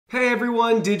Hey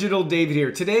everyone, Digital David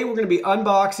here. Today we're going to be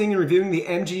unboxing and reviewing the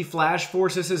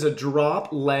MGFLASHFORCE. This is a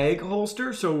drop leg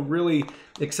holster, so really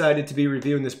excited to be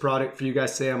reviewing this product for you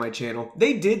guys today on my channel.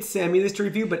 They did send me this to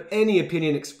review, but any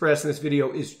opinion expressed in this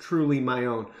video is truly my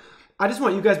own. I just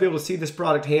want you guys to be able to see this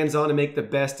product hands-on and make the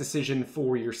best decision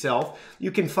for yourself.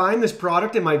 You can find this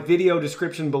product in my video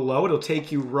description below. It'll take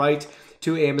you right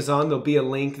to Amazon. There'll be a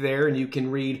link there and you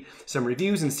can read some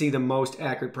reviews and see the most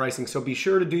accurate pricing. So be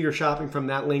sure to do your shopping from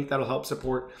that link. That'll help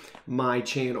support my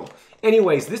channel.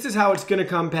 Anyways, this is how it's gonna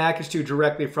come packaged to you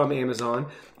directly from Amazon.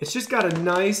 It's just got a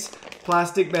nice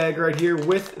plastic bag right here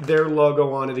with their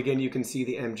logo on it. Again, you can see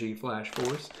the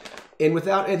MGFLASHFORCE. And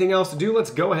without anything else to do,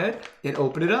 let's go ahead and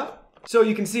open it up. So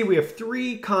you can see we have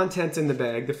three contents in the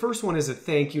bag. The first one is a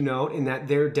thank you note in that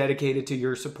they're dedicated to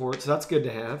your support, so that's good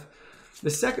to have. The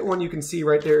second one you can see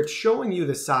right there, it's showing you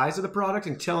the size of the product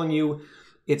and telling you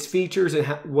its features and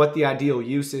what the ideal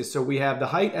use is. So we have the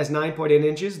height as 9.8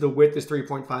 inches, the width is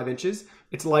 3.5 inches.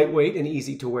 It's lightweight and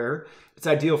easy to wear. It's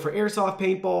ideal for airsoft,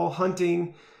 paintball,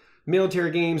 hunting,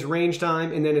 military games, range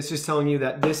time, and then it's just telling you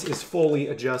that this is fully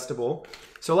adjustable.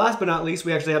 So last but not least,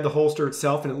 we actually have the holster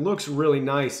itself, and it looks really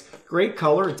nice. Great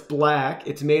color, it's black,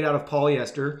 it's made out of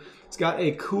polyester. It's got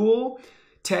a cool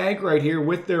tag right here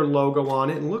with their logo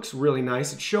on it, and looks really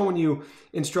nice. It's showing you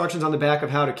instructions on the back of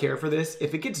how to care for this.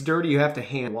 If it gets dirty, you have to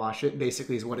hand wash it,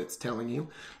 basically is what it's telling you.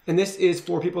 And this is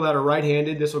for people that are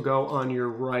right-handed. This will go on your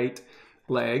right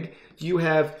leg. You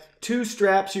have two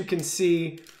straps you can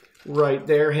see right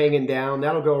there hanging down.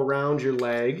 That'll go around your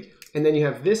leg. And then you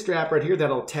have this strap right here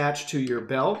that'll attach to your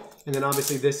belt. And then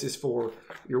obviously this is for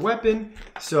your weapon.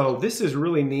 So this is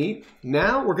really neat.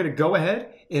 Now we're gonna go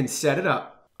ahead and set it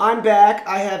up. I'm back.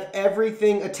 I have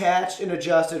everything attached and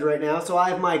adjusted right now. So I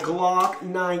have my Glock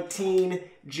 19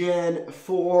 Gen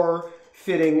 4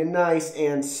 fitting nice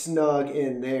and snug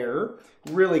in there.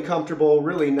 Really comfortable,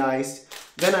 really nice.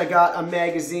 Then I got a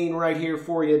magazine right here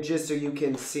for you just so you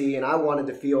can see. And I wanted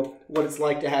to feel what it's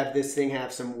like to have this thing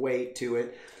have some weight to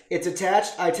it. It's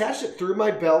attached, I attached it through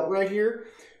my belt right here,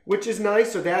 which is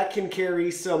nice, so that can carry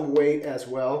some weight as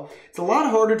well. It's a lot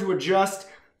harder to adjust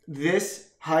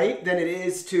this height than it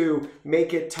is to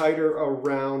make it tighter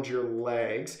around your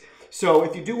legs. So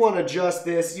if you do want to adjust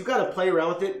this, you've got to play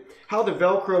around with it. How the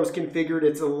Velcro is configured,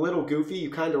 it's a little goofy. You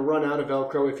kind of run out of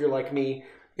Velcro if you're like me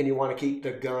and you want to keep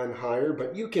the gun higher,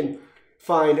 but you can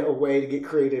find a way to get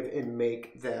creative and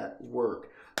make that work.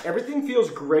 Everything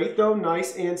feels great though,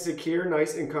 nice and secure,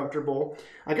 nice and comfortable.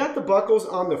 I got the buckles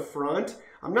on the front.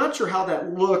 I'm not sure how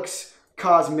that looks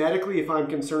cosmetically if I'm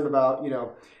concerned about,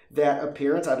 that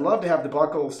appearance. I'd love to have the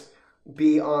buckles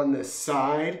be on the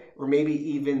side or maybe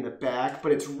even the back,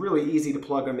 but it's really easy to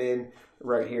plug them in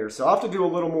right here. So I'll have to do a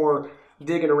little more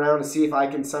digging around to see if I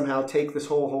can somehow take this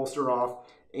whole holster off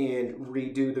and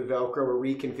redo the Velcro or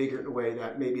reconfigure it in a way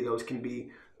that maybe those can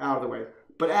be out of the way.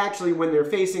 But actually, when they're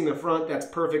facing the front, that's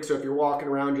perfect. So if you're walking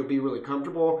around, you'll be really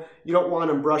comfortable. You don't want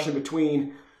them brushing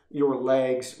between your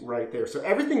legs right there. So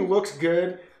everything looks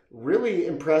good. Really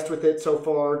impressed with it so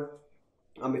far.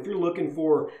 If you're looking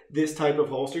for this type of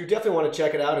holster, you definitely want to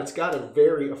check it out. It's got a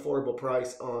very affordable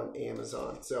price on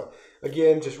Amazon. So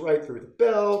again, just right through the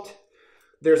belt.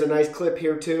 There's a nice clip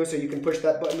here too, so you can push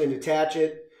that button and attach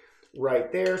it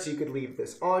right there. So you could leave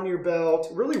this on your belt.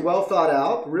 Really well thought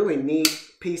out, really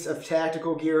neat piece of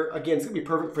tactical gear. Again, it's gonna be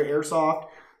perfect for airsoft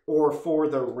or for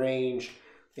the range.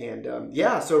 And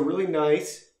yeah, so really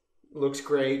nice. Looks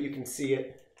great. You can see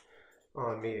it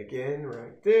on me again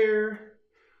right there.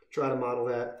 Try to model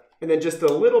that. And then just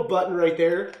a little button right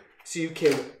there so you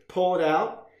can pull it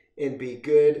out and be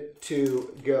good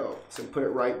to go. So put it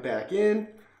right back in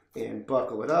and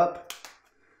buckle it up,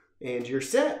 and you're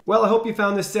set. Well, I hope you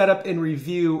found this setup and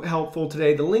review helpful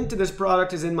today. The link to this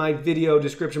product is in my video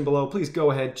description below. Please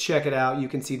go ahead, check it out. You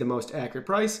can see the most accurate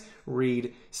price,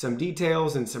 read some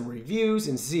details and some reviews,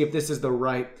 and see if this is the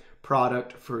right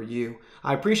product for you.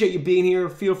 I appreciate you being here.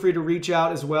 Feel free to reach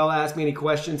out as well. Ask me any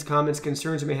questions, comments,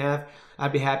 concerns you may have.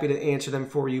 I'd be happy to answer them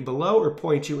for you below or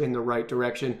point you in the right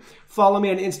direction. Follow me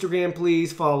on Instagram,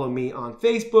 please. Follow me on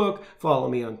Facebook. Follow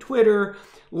me on Twitter.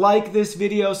 Like this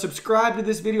video. Subscribe to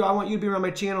this video. I want you to be around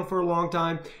my channel for a long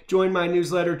time. Join my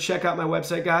newsletter. Check out my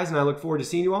website, guys, and I look forward to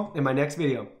seeing you all in my next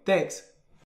video. Thanks.